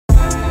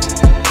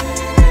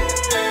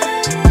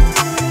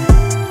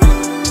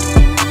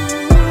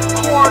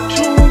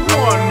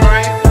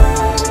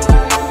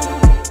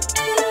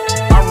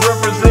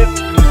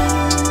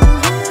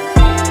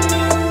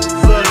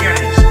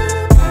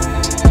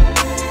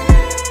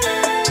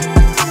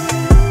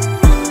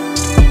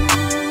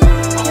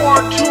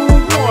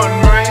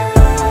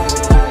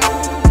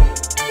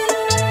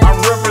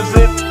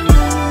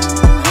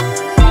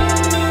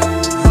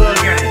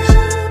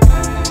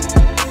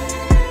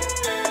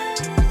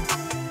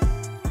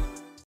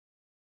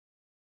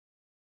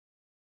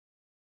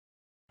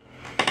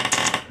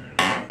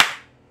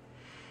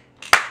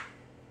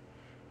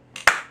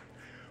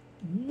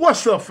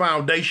What's up,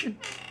 Foundation?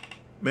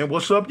 Man,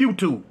 what's up,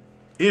 YouTube?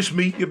 It's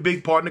me, your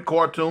big partner,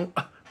 Cartoon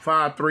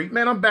 53.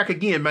 Man, I'm back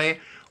again, man,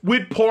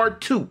 with part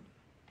 2.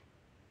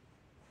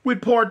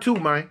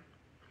 Man.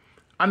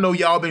 I know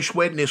y'all been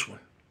sweating this one.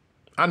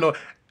 I know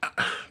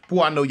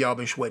y'all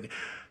been sweating.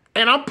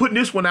 And I'm putting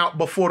this one out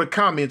before the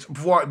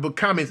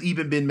comments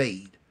even been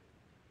made.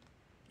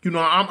 You know,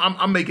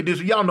 I'm making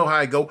this, y'all know how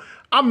I go.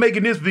 I'm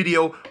making this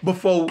video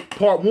before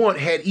part 1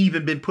 had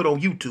even been put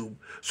on YouTube.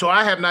 So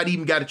I have not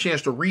even got a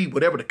chance to read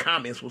whatever the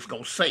comments was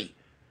going to say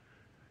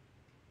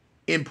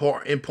in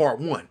part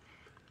 1.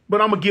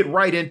 But I'm going to get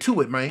right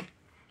into it, man.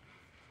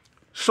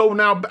 So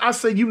now I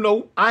say, you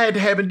know, I had to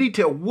have in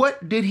detail,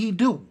 what did he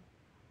do?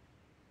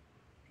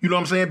 You know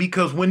what I'm saying?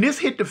 Because when this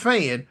hit the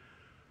fan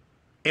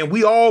and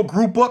we all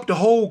group up the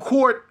whole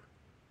court,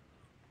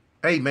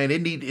 hey man,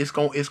 it's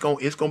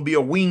gonna be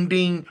a wing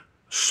ding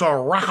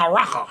saraka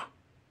raka.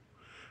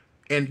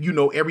 And you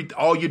know,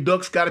 all your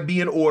ducks gotta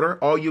be in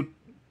order, all your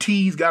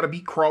T's gotta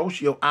be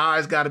crossed, your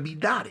I's gotta be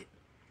dotted.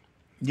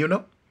 You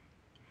know?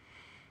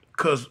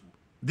 Cause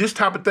this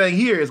type of thing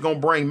here is gonna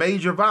bring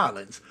major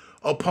violence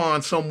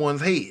upon someone's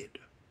head.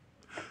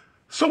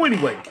 So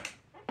anyway,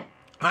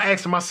 I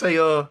asked him, I say,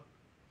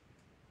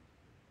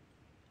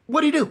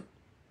 what'd he do?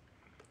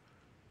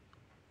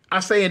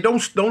 I say, and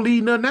don't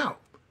leave nothing out.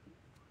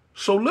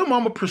 So Lil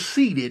Mama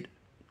proceeded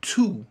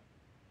to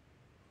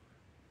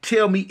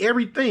tell me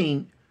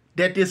everything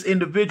that this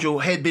individual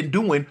had been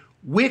doing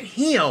with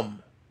him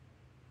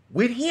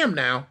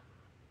now,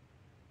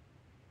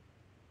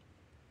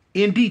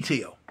 in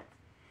detail.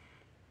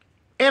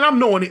 And I'm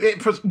knowing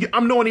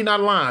he's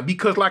not lying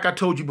because, like I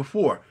told you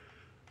before,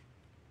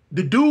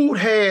 the dude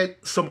had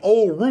some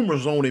old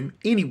rumors on him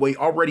anyway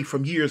already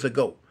from years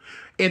ago.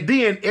 And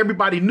then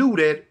everybody knew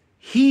that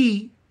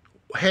he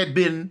had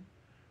been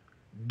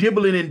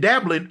dibbling and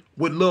dabbling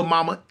with Lil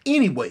Mama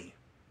anyway.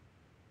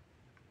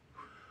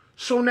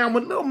 So now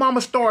when Lil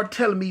Mama started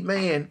telling me,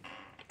 man,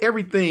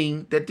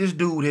 everything that this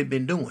dude had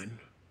been doing,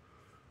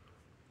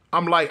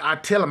 I'm like, I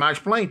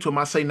explain to him,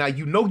 I say, now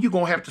you know you're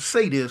going to have to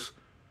say this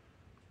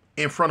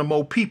in front of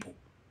more people.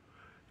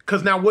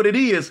 Because now what it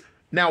is,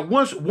 now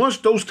once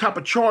those type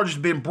of charges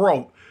been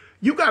brought,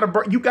 you got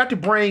to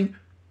bring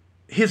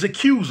his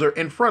accuser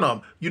in front of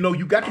him. You know,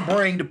 you got to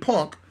bring the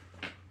punk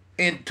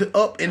and to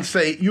up and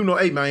say, you know,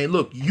 hey man,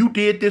 look, you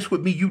did this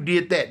with me, you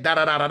did that, da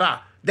da da da da.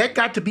 That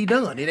got to be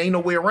done. It ain't no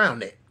way around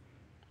that.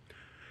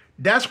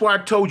 That's why I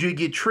told you it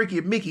get tricky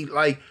at Mickey.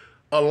 Like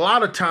a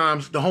lot of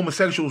times the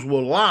homosexuals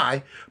will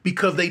lie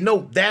because they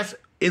know that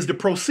is the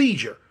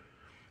procedure.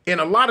 And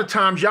a lot of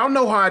times, y'all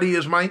know how it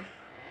is, man.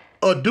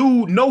 A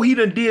dude know he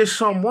done did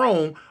something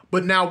wrong,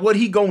 but now what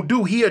he gonna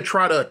do, he'll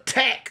try to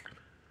attack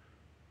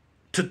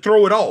to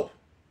throw it off.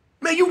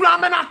 Man, you know,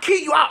 man, I'll kill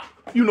you out.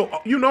 You know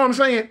what I'm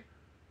saying?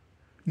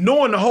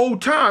 Knowing the whole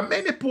time,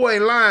 man, this boy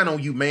ain't lying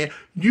on you, man.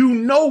 You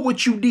know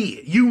what you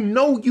did. You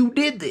know you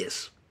did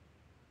this.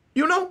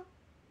 You know?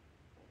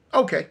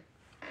 Okay.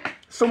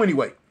 So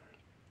anyway.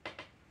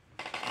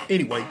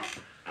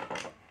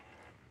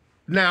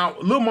 Now,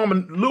 Lil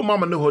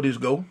Mama knew how this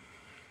go.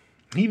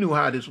 He knew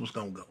how this was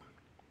gonna go.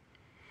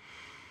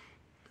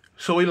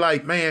 So he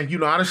like, man, you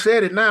know, I done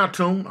said it now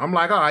to him. I'm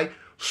like, all right.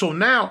 So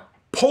now,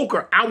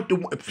 poker out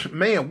the,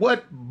 man,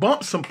 what?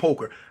 Bump some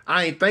poker.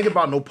 I ain't thinking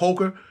about no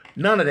poker.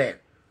 None of that.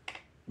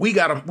 We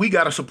got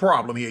a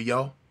problem here,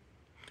 y'all.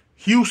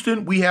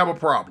 Houston, we have a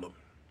problem.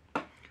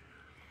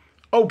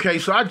 Okay,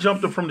 so I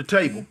jumped up from the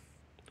table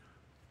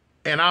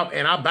and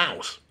I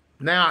bounced.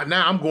 Now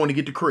I'm going to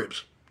get the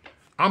Crips.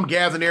 I'm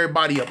gathering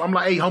everybody up. I'm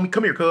like, hey, homie,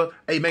 come here, cuz.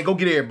 Hey, man, go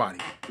get everybody.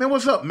 Man,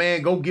 what's up,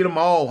 man? Go get them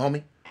all,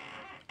 homie.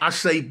 I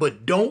say,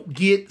 but don't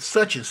get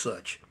such and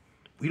such.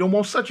 We don't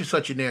want such and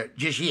such in there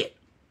just yet.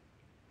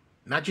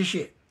 Not just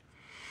yet.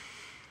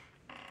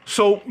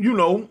 So, you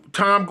know,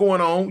 time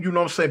going on, you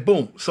know what I'm saying?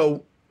 Boom.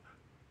 So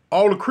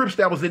all the Crips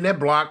that was in that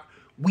block,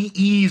 we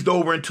eased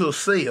over into a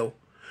cell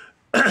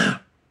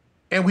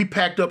and we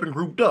packed up and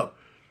grouped up.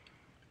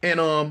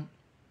 And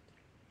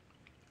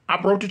I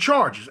brought the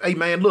charges. Hey,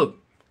 man, look,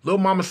 Lil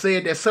Mama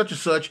said that such and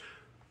such,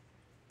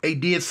 they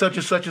did such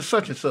and such and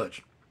such and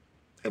such.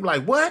 They were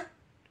like, what?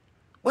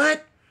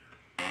 What?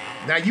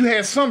 Now, you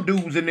had some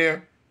dudes in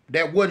there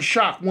that wasn't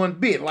shocked one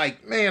bit.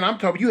 Like, man, I'm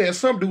talking, you had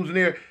some dudes in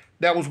there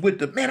that was with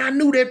the, man, I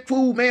knew that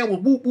fool, man, was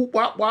whoop, whoop,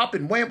 wop, wop,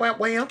 and wham, wham,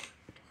 wham.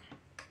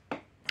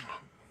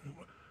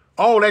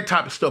 All that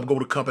type of stuff go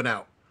to coming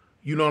out.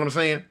 You know what I'm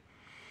saying?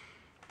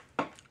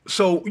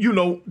 So, you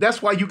know,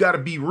 that's why you got to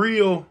be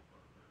real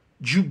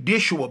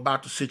judicial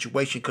about the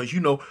situation. Because, you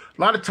know,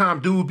 a lot of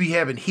times dudes be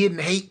having hidden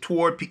hate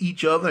toward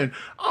each other and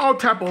all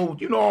type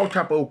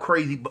of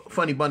crazy,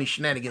 funny bunny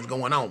shenanigans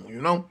going on,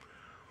 you know?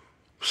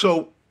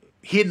 So,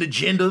 hidden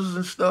agendas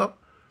and stuff.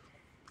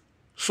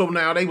 So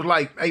now they was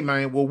like, hey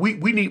man, well,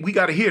 we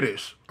got to hear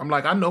this. I'm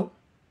like, I know.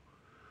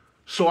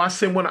 So I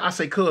say,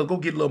 cuz, go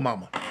get Lil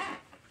Mama.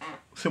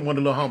 Send one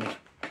of the little homies.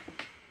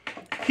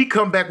 He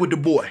come back with the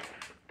boy.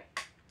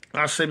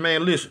 I said,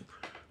 man, listen,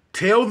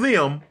 tell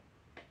them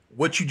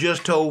what you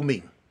just told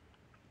me.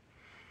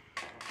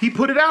 He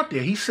put it out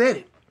there. He said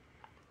it.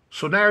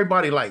 So now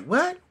everybody like,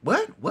 what?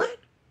 What?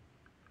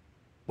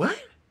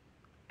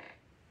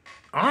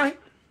 All right.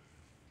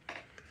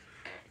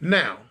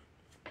 Now,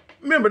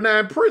 remember now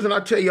in prison, I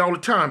tell you all the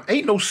time,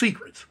 ain't no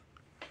secrets.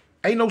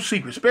 Ain't no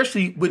secret,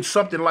 especially with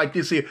something like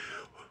this here.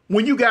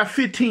 When you got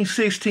 15,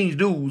 16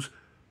 dudes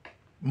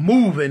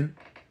moving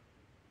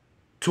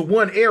to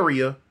one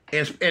area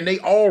and they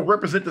all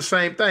represent the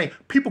same thing,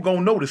 people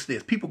gonna notice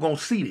this. People gonna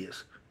see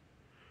this.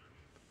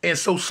 And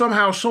so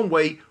somehow, some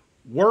way,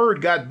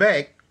 word got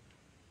back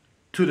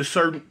to the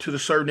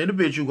certain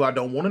individual who I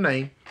don't want to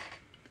name,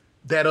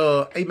 that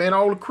hey man,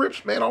 all the Crips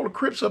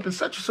up in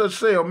such and such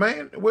cell,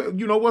 man. Well,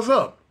 you know what's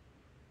up.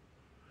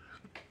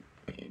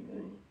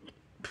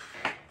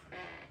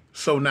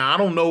 So now I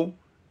don't know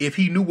if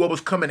he knew what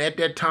was coming at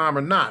that time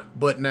or not.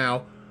 But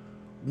now,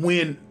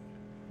 when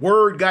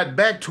word got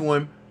back to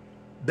him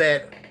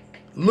that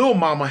Lil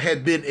Mama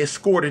had been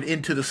escorted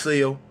into the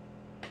cell,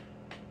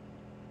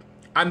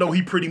 I know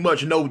he pretty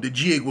much know the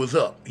jig was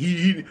up.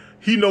 He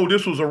know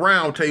this was a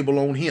round table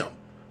on him,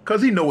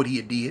 cause he know what he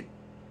had did.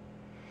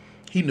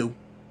 He knew.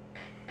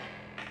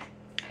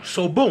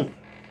 So boom,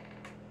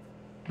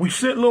 we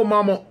sent Lil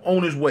Mama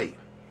on his way.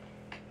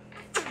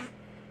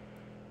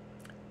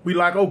 We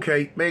like,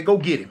 okay, man, go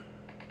get him.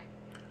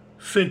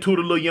 Send two of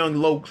the little young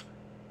lokes.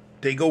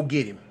 They go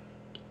get him.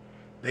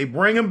 They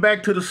bring him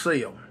back to the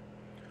cell.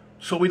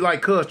 So we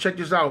like, cuz, check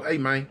this out. Hey,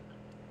 man.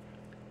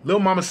 Lil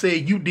Mama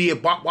said you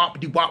did wop, wop,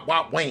 de wop,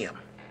 wop, wham.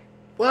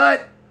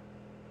 What?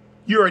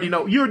 You already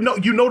know. You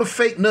know the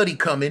fake nutty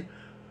coming.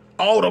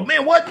 Oh, the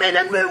man, what, man?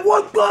 That man,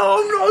 what's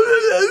going on?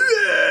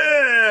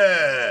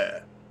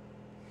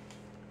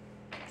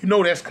 You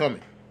know that's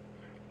coming.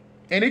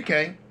 And it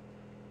came.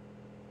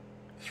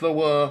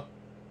 So,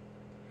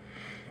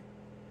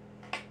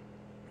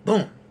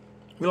 boom.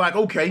 We're like,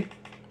 okay.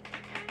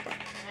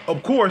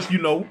 Of course, you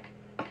know,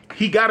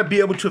 he got to be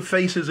able to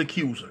face his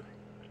accuser.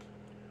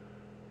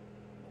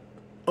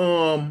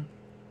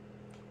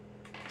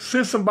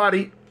 Send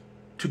somebody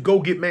to go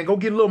get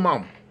Lil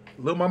Mama.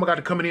 Lil Mama got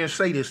to come in here and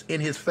say this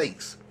in his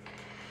face.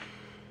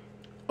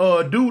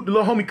 Dude, the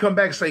little homie come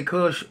back and say,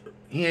 cuz,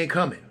 he ain't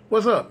coming.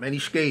 What's up, man?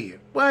 He's scared.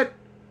 What?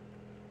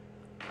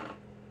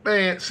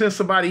 Man, send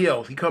somebody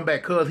else. He come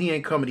back, cuz he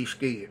ain't coming, he's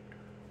scared.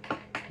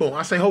 Boom.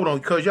 I say, hold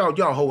on, cuz y'all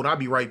hold on, I'll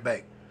be right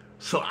back.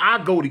 So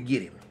I go to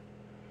get him.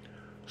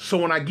 So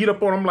when I get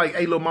up on him, I'm like,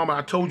 hey, Lil Mama,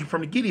 I told you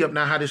from the giddy up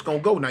now how this gonna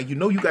go. Now, you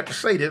know you got to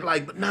say that.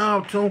 Like, but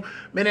no, Toon,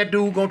 man, that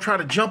dude gonna try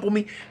to jump on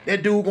me.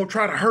 That dude gonna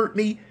try to hurt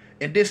me.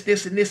 And this,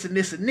 and this, and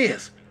this, and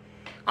this.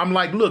 I'm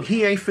like, look,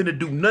 he ain't finna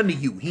do none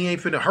of you. He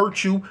ain't finna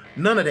hurt you.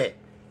 None of that.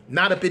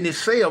 Not up in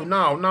this cell.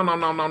 No.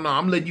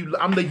 I'm letting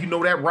you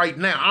know that right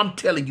now. I'm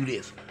telling you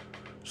this.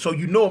 So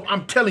you know if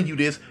I'm telling you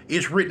this,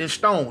 it's written in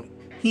stone.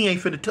 He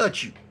ain't finna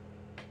touch you.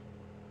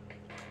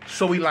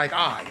 So he like,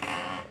 all right.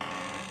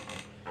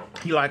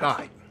 He like, all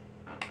right.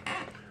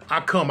 I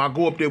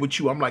go up there with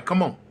you. I'm like,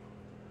 come on.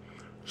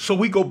 So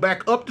we go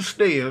back up the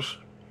stairs.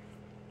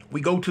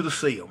 We go to the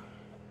cell.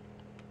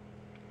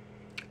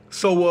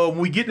 So when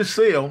we get in the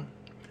cell,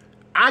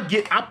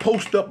 I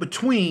post up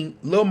between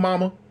Lil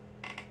Mama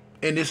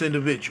and this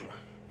individual.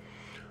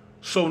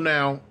 So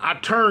now I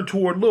turn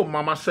toward Lil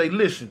Mama. I say,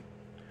 listen,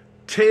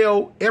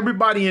 tell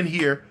everybody in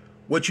here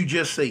what you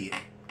just said.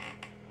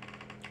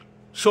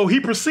 So he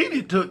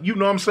proceeded to, you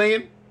know what I'm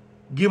saying,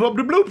 give up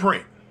the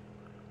blueprint.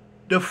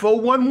 The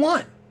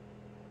 411.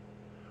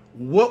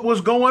 What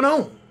was going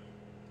on?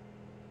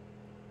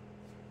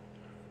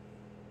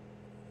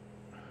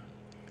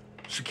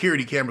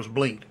 Security cameras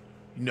blinked.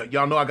 You know,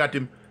 y'all know I got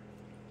them.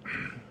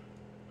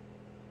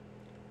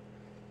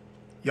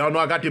 Y'all know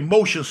I got them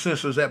motion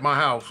sensors at my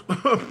house.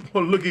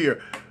 Well, look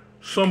here.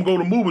 Some go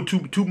to moving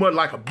too much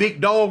like a big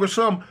dog or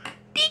something.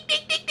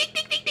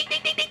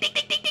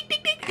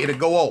 It'll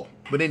go off.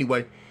 But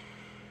anyway.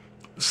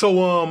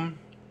 So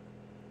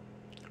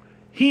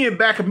he in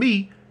back of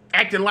me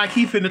acting like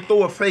he finna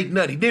throw a fake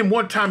nutty. Then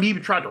one time he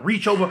even tried to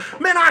reach over.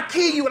 Man, I'll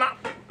kill you.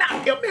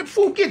 And man,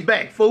 fool, get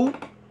back, fool.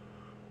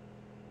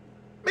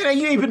 Man,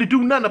 you ain't finna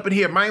do nothing up in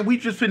here, man. We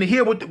just finna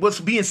hear what's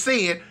being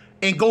said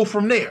and go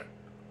from there.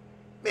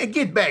 Man,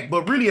 get back.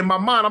 But really in my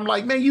mind, I'm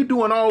like, man, you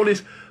doing all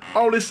this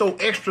so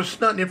extra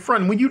stunting in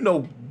front when you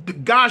know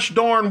gosh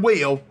darn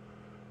well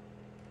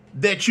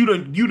that you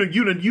done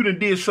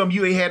did something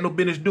you ain't had no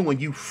business doing,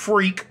 you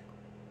freak.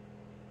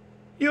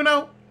 You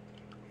know?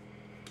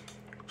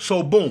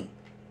 So boom.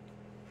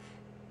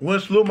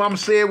 Once Lil Mama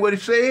said what he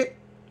said,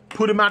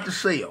 put him out the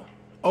cell.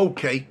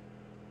 Okay.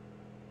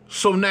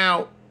 So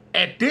now,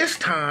 at this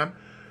time,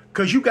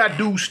 because you got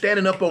dudes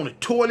standing up on the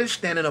toilet,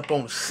 standing up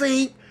on the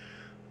sink.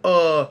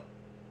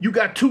 You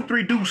got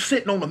 2-3 dudes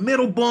sitting on the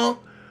middle bunk.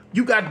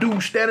 You got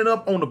dudes standing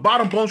up on the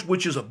bottom bunks,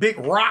 which is a big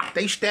rock.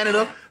 They standing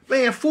up.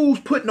 Man, fools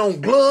putting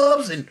on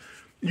gloves and,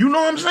 you know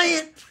what I'm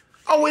saying?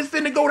 Oh, it's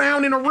finna go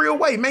down in a real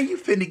way. Man, you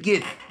finna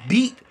get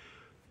beat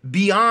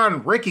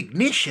beyond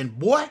recognition,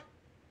 boy.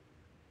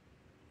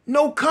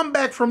 No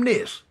comeback from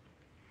this.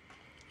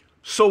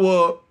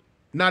 So,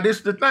 now this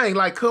is the thing.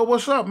 Like, cuz,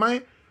 what's up,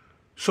 man?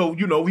 So,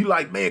 you know, he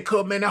like, man,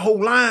 cuz, man, that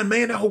whole line,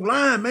 man.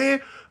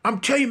 I'm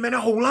telling you, man,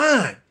 that whole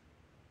line.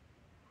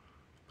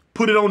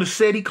 Put it on the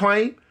set he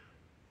claimed.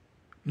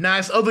 Now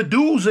it's other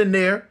dudes in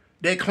there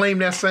that claim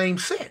that same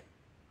set.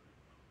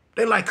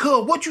 They like,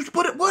 huh, what you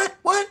put it, what?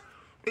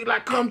 They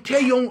like, come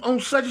tell you on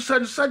such and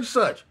such and such and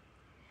such.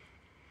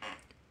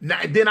 Now,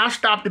 then I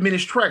stopped him in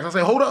his tracks. I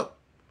say, hold up.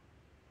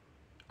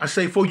 I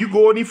say, before you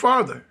go any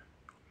farther,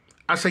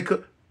 I say,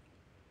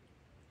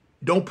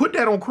 don't put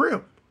that on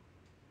Crip.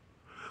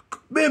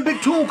 Man,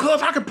 Big Toon,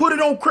 cuz I can put it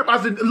on Crip.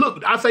 I said,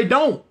 look, I say,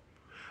 don't.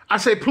 I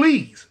say,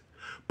 please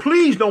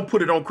don't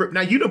put it on Crip.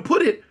 Now you done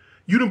put it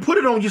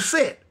on your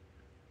set.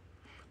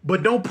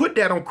 But don't put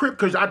that on Crip,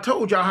 because I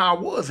told y'all how I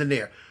was in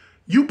there.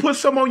 You put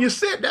some on your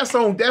set, that's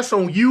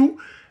on you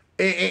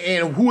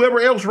and whoever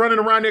else running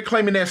around there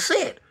claiming that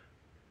set.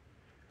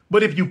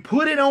 But if you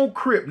put it on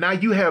Crip, now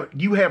you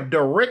have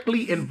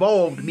directly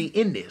involved me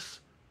in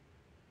this.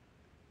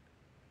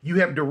 You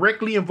have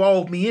directly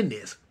involved me in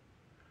this.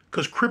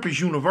 Because Crip is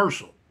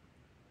universal.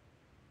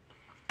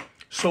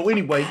 So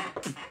anyway,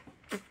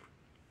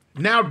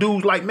 now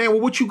dude's like, man, well,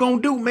 what you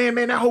gonna do, man?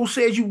 Man, that hoe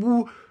says you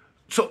woo.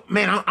 So,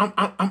 man, I'm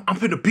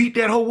finna beat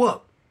that hoe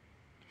up.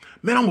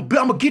 Man, I'm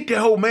gonna get that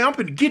hoe, man. I'm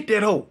finna get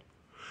that hoe.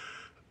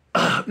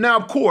 Now,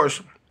 of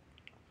course,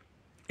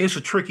 it's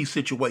a tricky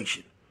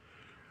situation.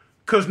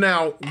 Because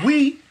now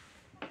we,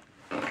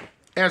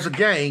 as a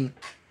gang,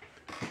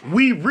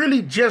 we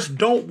really just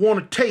don't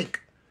want to take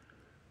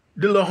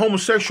the little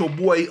homosexual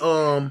boy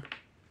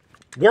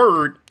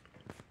word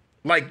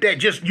like that.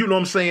 Just, you know what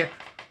I'm saying,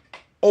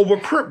 over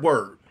Crip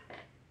word.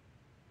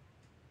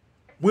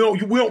 We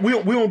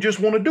don't just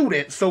want to do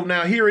that. So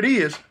now here it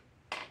is.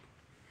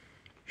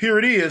 Here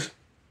it is.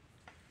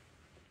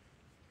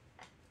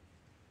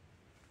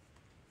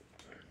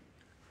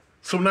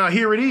 So now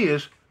here it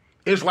is.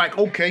 It's like,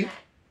 okay,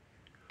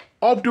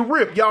 off the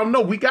rip, y'all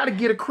know we got to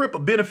get a Crip a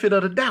benefit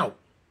of the doubt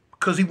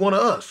because he one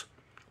of us.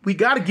 We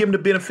got to give him the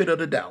benefit of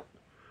the doubt.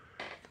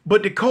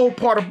 But the cold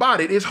part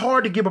about it, it's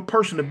hard to give a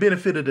person the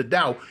benefit of the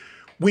doubt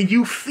when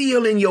you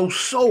feel in your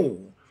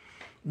soul,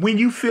 when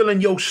you feel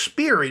in your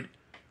spirit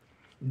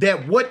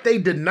that what they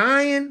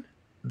denying,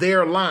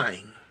 they're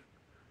lying.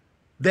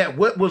 That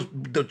what was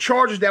the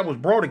charges that was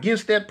brought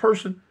against that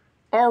person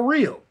are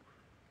real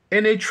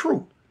and they're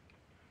true.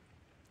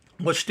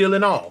 But still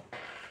in all,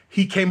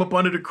 he came up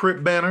under the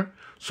Crip banner,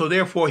 so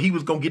therefore he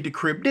was going to get the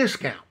Crip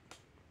discount.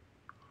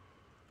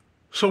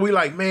 So we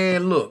like,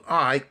 man, look, all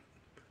right.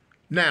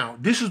 Now,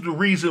 this is the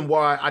reason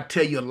why I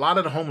tell you a lot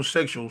of the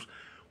homosexuals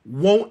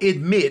won't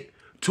admit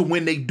to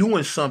when they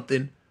doing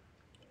something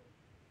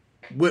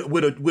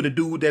with a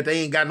dude that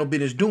they ain't got no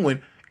business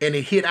doing and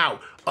it hit out.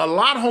 A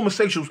lot of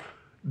homosexuals,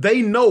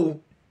 they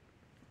know,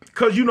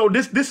 because, you know,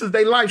 this is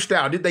their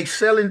lifestyle. They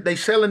selling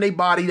their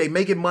body. They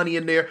making money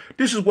in there.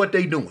 This is what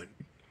they doing.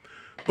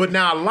 But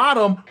now a lot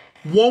of them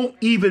won't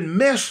even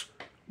mess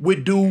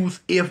with dudes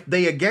if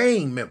they a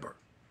gang member.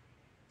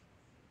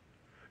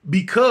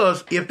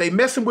 Because if they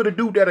messing with a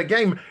dude that a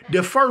gang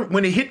member,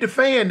 when it hit the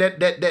fan that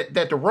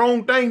the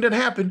wrong thing that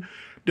happened,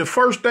 the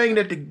first thing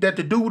that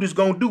the dude is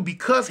gonna do,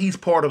 because he's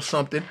part of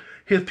something,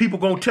 his people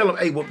gonna tell him,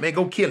 hey, well, man,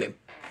 go kill him.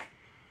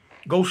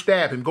 Go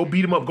stab him, go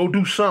beat him up, go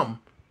do something.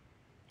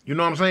 You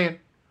know what I'm saying?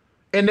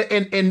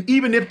 And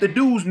even if the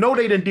dudes know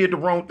they done did the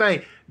wrong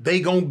thing,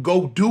 they gonna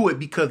go do it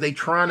because they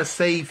trying to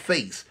save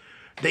face.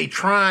 They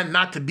trying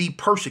not to be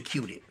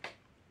persecuted.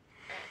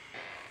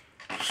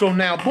 So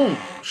now, boom.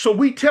 So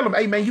we tell them,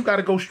 hey, man, you got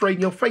to go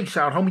straighten your face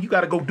out, homie. You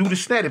got to go do the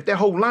snap. If that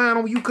whole line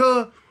on you,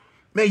 cuz,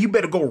 man, you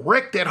better go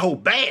wreck that whole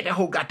bad. That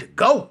whole got to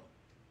go.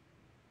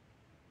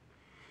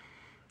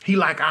 He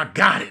like, I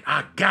got it.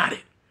 I got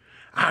it.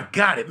 I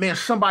got it. Man,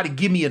 somebody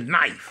give me a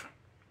knife.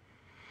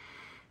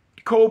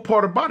 The cold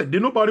part about it,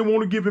 didn't nobody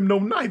want to give him no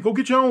knife. Go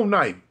get your own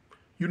knife.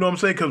 You know what I'm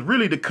saying? Because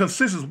really the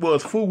consensus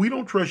was, fool, we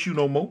don't trust you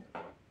no more.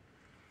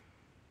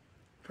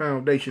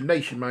 Foundation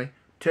Nation, man.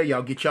 Tell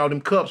y'all, get y'all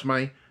them cups,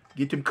 man.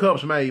 Get them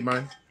cups made,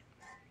 man.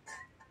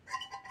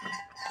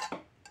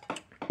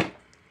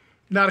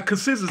 Now the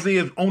consensus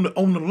is on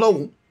the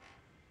low,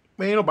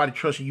 man, ain't nobody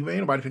trusting you, man.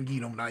 Ain't nobody finna give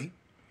you no knife.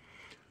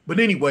 But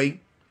anyway,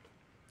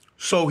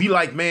 so he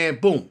like, man,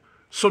 boom.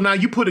 So now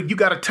you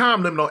got a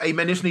time limit on, hey,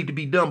 man, this need to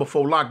be done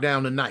before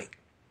lockdown tonight.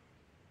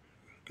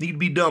 Need to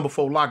be done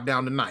before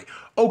lockdown tonight.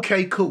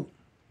 Okay, cool.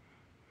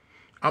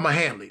 I'ma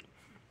handle it.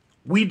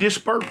 We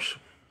disperse.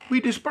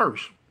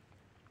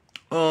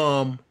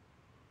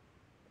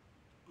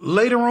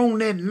 Later on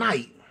that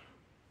night.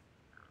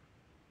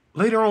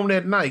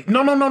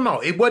 No.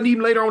 It wasn't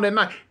even later on that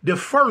night. The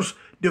first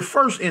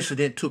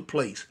incident took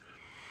place.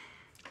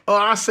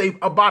 I say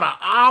about an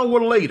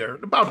hour later,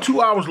 about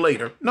 2 hours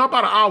later, no,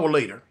 about an hour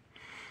later,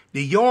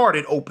 the yard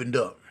had opened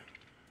up.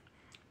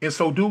 And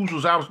so dudes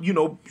was out, you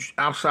know,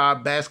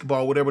 outside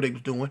basketball, whatever they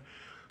was doing.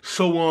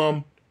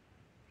 So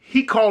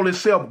he called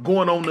himself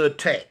going on the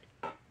attack.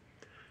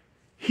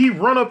 He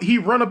run up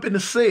in the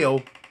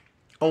cell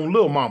on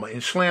Lil Mama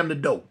and slam the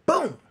door.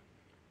 Boom.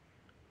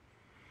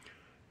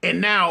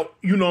 And now,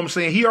 you know what I'm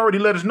saying, he already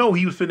let us know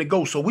he was finna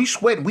go. So we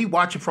sweating, we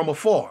watching from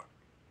afar.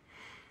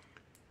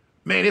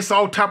 Man, it's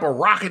all type of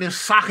rocking and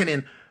socking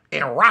and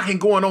and rocking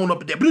going on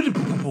up there.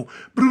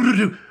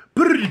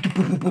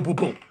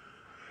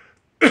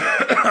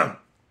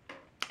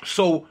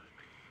 So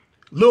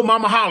little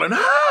mama hollering, oh,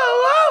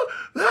 oh,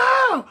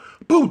 oh.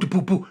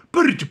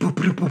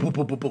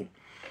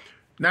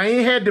 Now, he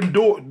ain't had them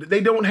doors. They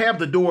don't have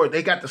the door.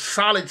 They got the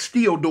solid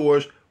steel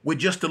doors with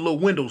just the little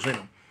windows in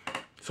them,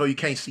 so you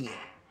can't see in.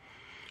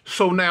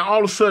 So now, all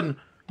of a sudden,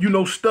 you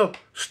know, stuff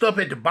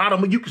at the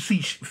bottom. You can see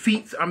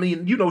feet. I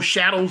mean, you know,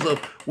 shadows of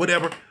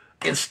whatever.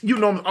 And, you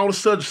know, all of a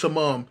sudden,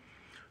 some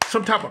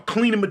type of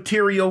cleaning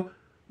material,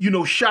 you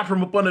know, shot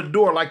from up under the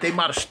door like they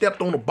might have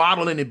stepped on a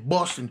bottle and it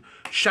bust and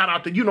shot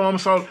out the, you know what I'm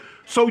saying?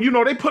 So, you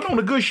know, they put on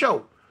a good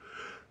show.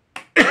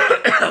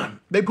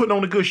 They put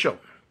on a good show.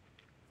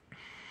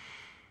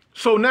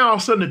 So now all of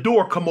a sudden the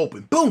door come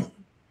open. Boom.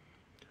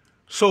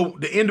 So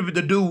the end of it,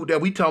 the dude that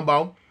we talking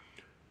about,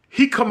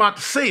 he come out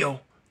the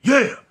cell.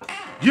 Yeah.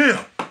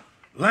 Yeah.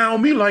 Lie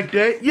on me like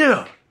that.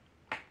 Yeah.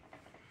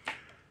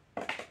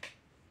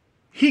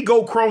 He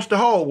go across the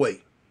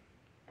hallway.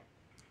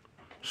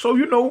 So,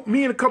 you know,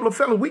 me and a couple of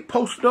fellas, we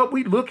posted up,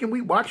 we looking,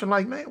 we watching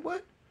like, man,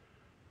 what?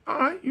 All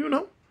right, you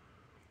know.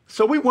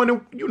 So we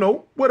wonder, you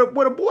know, where the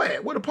boy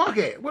at? Where the punk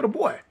at? Where the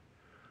boy?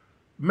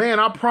 Man,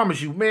 I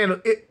promise you,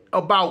 man,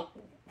 about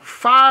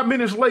 5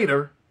 minutes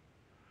later,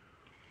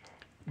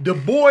 the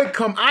boy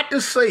come out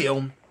the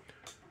cell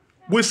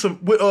with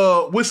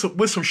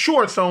some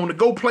shorts on to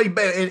go play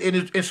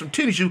and some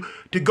tennis shoes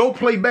to go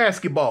play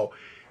basketball.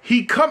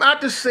 He come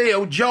out the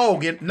cell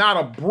jogging, not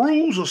a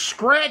bruise or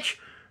scratch,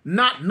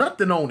 not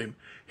nothing on him.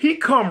 He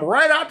come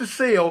right out the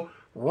cell,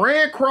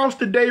 ran across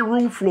the day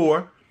room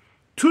floor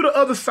to the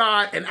other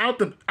side and out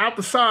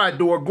the side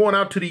door going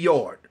out to the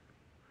yard.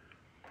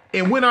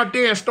 And went out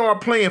there and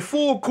started playing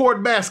full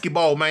court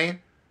basketball,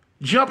 man.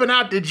 Jumping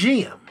out the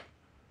gym.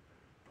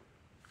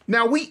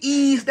 Now we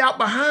eased out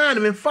behind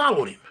him and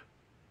followed him.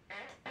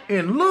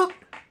 And looked,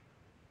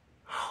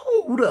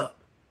 hold up.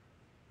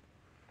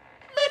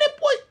 Man, that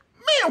boy,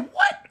 man,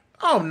 what?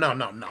 Oh, no.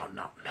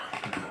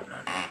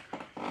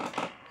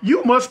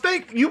 You must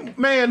think,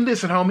 man,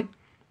 listen, homie.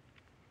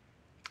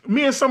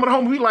 Me and some of the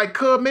homies, we like,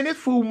 cuz, man, this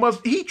fool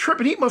he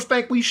tripping. He must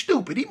think we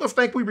stupid. He must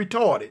think we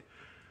retarded.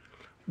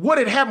 What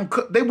had happened?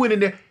 They went in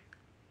there.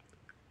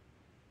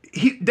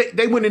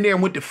 They went in there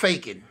and went to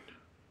faking.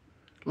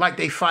 Like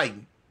they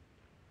fighting.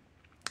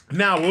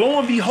 Now, lo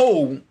and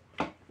behold,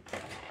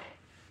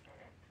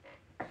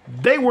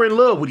 they were in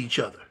love with each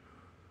other.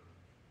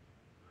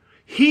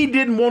 He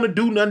didn't want to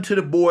do nothing to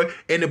the boy,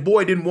 and the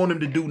boy didn't want him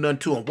to do nothing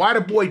to him. Why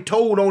the boy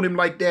told on him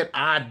like that,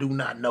 I do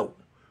not know.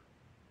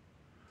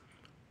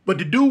 But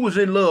the dude was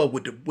in love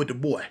with the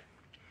boy.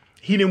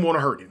 He didn't want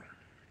to hurt him.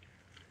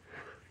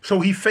 So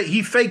he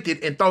faked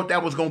it and thought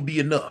that was going to be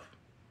enough.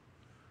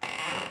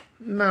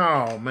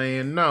 No,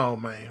 man.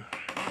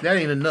 That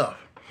ain't enough.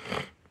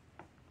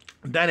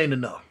 That ain't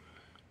enough.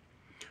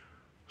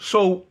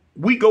 So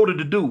we go to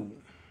the dude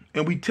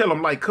and we tell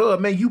him like, cuz,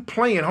 man, you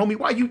playing, homie.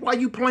 Why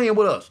you playing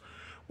with us?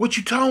 What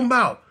you talking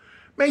about?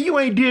 Man, you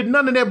ain't did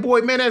none of that,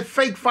 boy. Man, that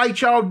fake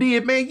fight y'all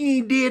did, man. You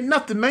ain't did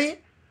nothing, man.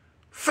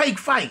 Fake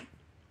fight.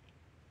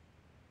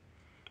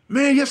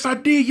 Man, yes, I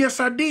did. Yes,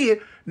 I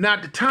did. Now,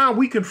 at the time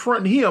we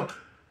confronting him,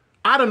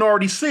 I done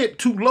already sent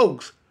 2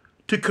 lokes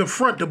to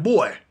confront the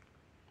boy.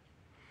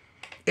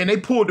 And they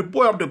pulled the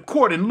boy up to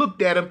court and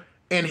looked at him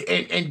and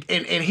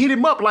hit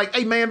him up like,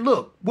 hey, man,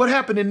 look, what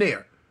happened in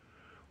there?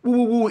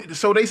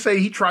 So they say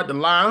he tried to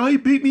lie. Oh, he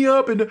beat me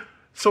up. And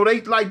so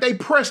they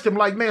pressed him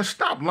like, man,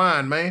 stop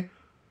lying, man.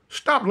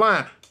 Stop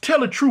lying.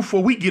 Tell the truth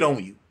before we get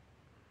on you.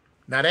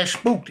 Now that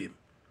spooked him.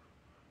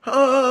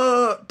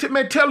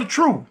 Man, tell the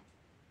truth.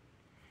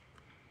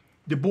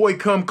 The boy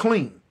come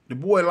clean. The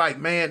boy like,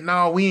 man,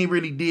 no, we ain't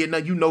really did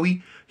nothing. You know,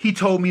 he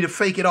told me to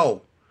fake it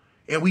all.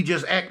 And we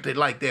just acted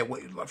like that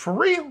way. Like, for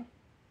real?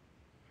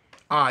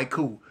 All right,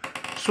 cool.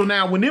 So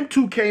now when them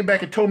 2 came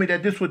back and told me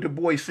that this was what the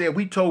boy said,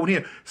 we told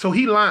him. So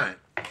he lying.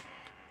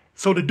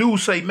 So the dude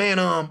say, man,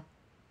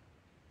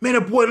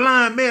 that boy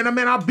lying, man.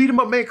 I beat him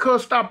up, man.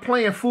 Cuz, stop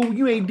playing, fool.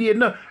 You ain't did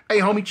nothing. Hey,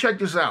 homie, check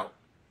this out.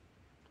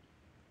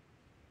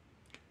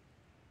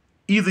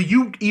 Either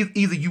you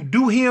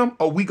do him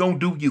or we gonna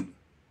do you.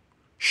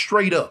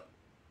 Straight up.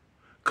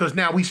 Because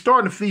now we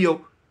starting to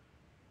feel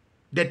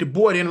that the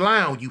boy didn't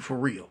lie on you for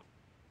real.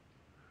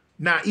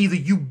 Now, either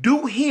you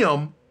do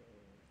him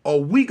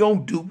or we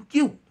gonna do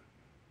you.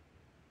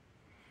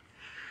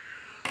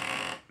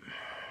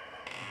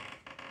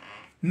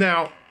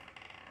 Now,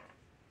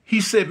 he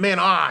said, man,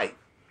 all right,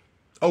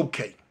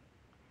 okay.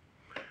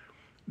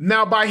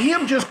 Now, by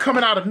him just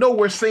coming out of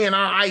nowhere saying,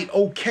 all right,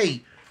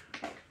 okay,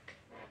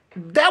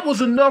 that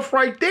was enough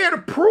right there to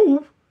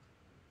prove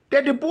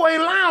that the boy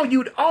ain't lying on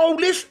you. All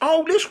this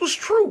was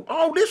true.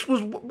 All this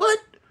was what?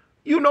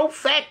 You know,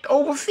 fact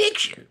over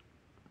fiction.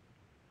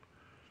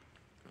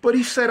 But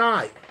he said, all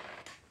right.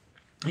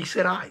 He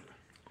said, all right.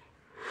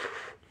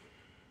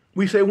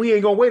 We said, we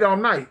ain't going to wait all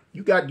night.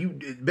 You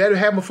better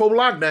have them before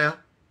lockdown.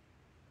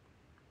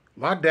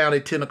 Lockdown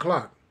at 10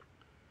 o'clock.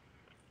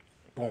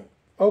 Boom.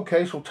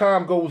 Okay, so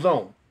time goes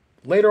on.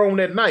 Later on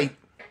that night,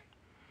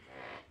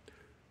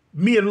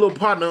 Me and a little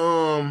partner,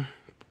 I'm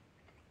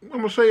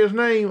gonna say his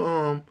name.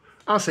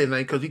 I'll say his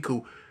name because he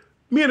cool.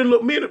 Me and a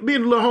little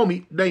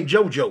homie named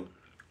JoJo.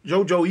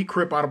 JoJo, he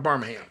crip out of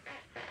Birmingham.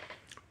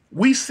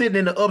 We sitting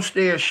in the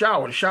upstairs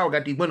shower. The shower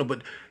got the window,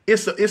 but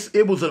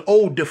it was an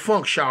old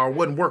defunct shower.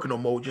 Wasn't working no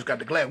more. Just got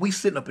the glass. We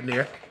sitting up in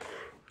there.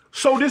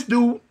 So this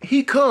dude,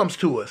 he comes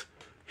to us.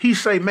 He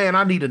say, man,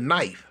 I need a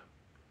knife.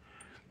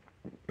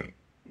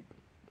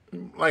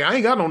 Like, I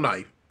ain't got no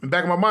knife. In the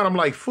back of my mind, I'm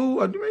like,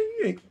 fool,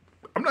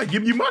 I'm not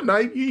giving you my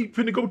knife. You ain't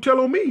finna go tell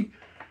on me.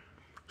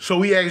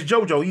 So he asked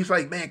JoJo. He's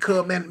like, man,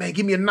 cub, man,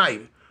 give me a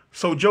knife.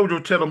 So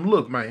JoJo tell him,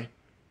 look, man,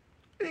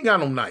 I ain't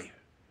got no knife.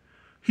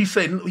 He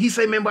say,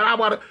 man, but I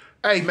want to,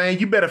 hey, man,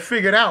 you better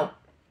figure it out.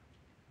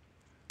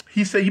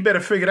 He said, you better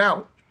figure it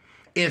out.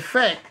 In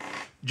fact,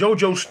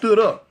 JoJo stood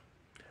up.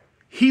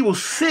 He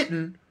was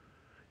sitting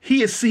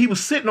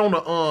on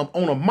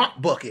a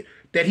mop bucket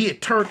that he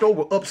had turned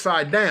over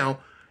upside down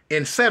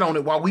and sat on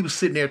it while we was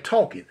sitting there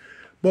talking.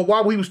 But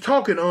while we was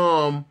talking,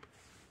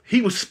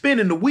 he was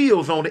spinning the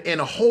wheels on it and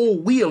the whole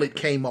wheel it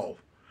came off.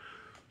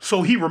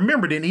 So he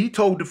remembered it and he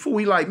told the fool,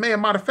 he like,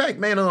 man, matter of fact,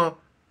 man,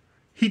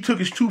 he took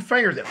his two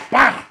fingers and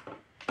bam,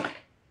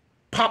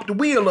 popped the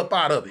wheel up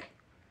out of it.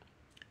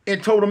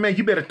 And told him, man,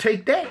 you better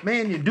take that,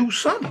 man, and do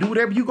something. Do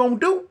whatever you gonna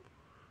do.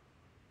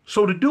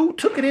 So the dude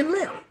took it and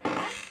left.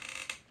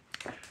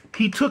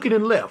 He took it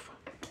and left.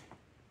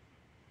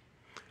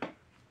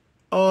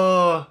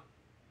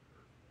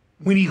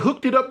 When he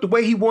hooked it up the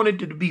way he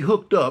wanted it to be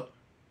hooked up,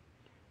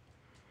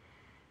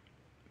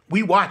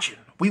 we watching.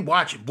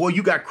 Boy,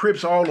 you got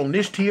Crips all on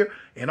this tier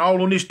and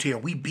all on this tier.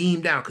 We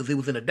beamed down because it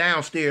was in a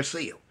downstairs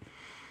cell.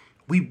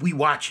 We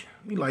watching.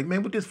 We like,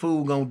 man, what this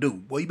fool gonna do?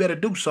 Boy, you better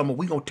do something.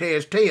 We gonna tear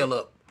his tail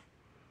up.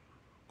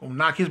 Gonna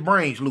knock his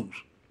brains loose.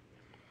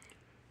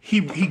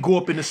 He go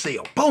up in the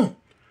cell. Boom.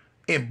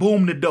 And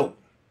boom the door.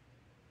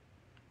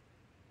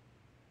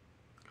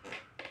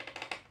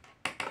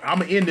 I'm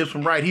going to end this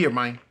one right here,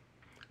 man.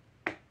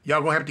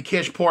 Y'all going to have to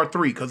catch part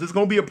 3 because it's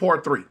going to be a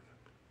part 3.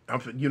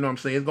 You know what I'm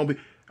saying? It's going to be,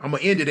 I'm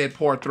going to end it at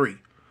part 3.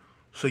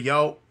 So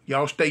y'all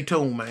stay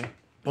tuned, man.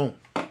 Boom.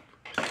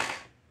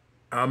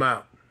 I'm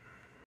out.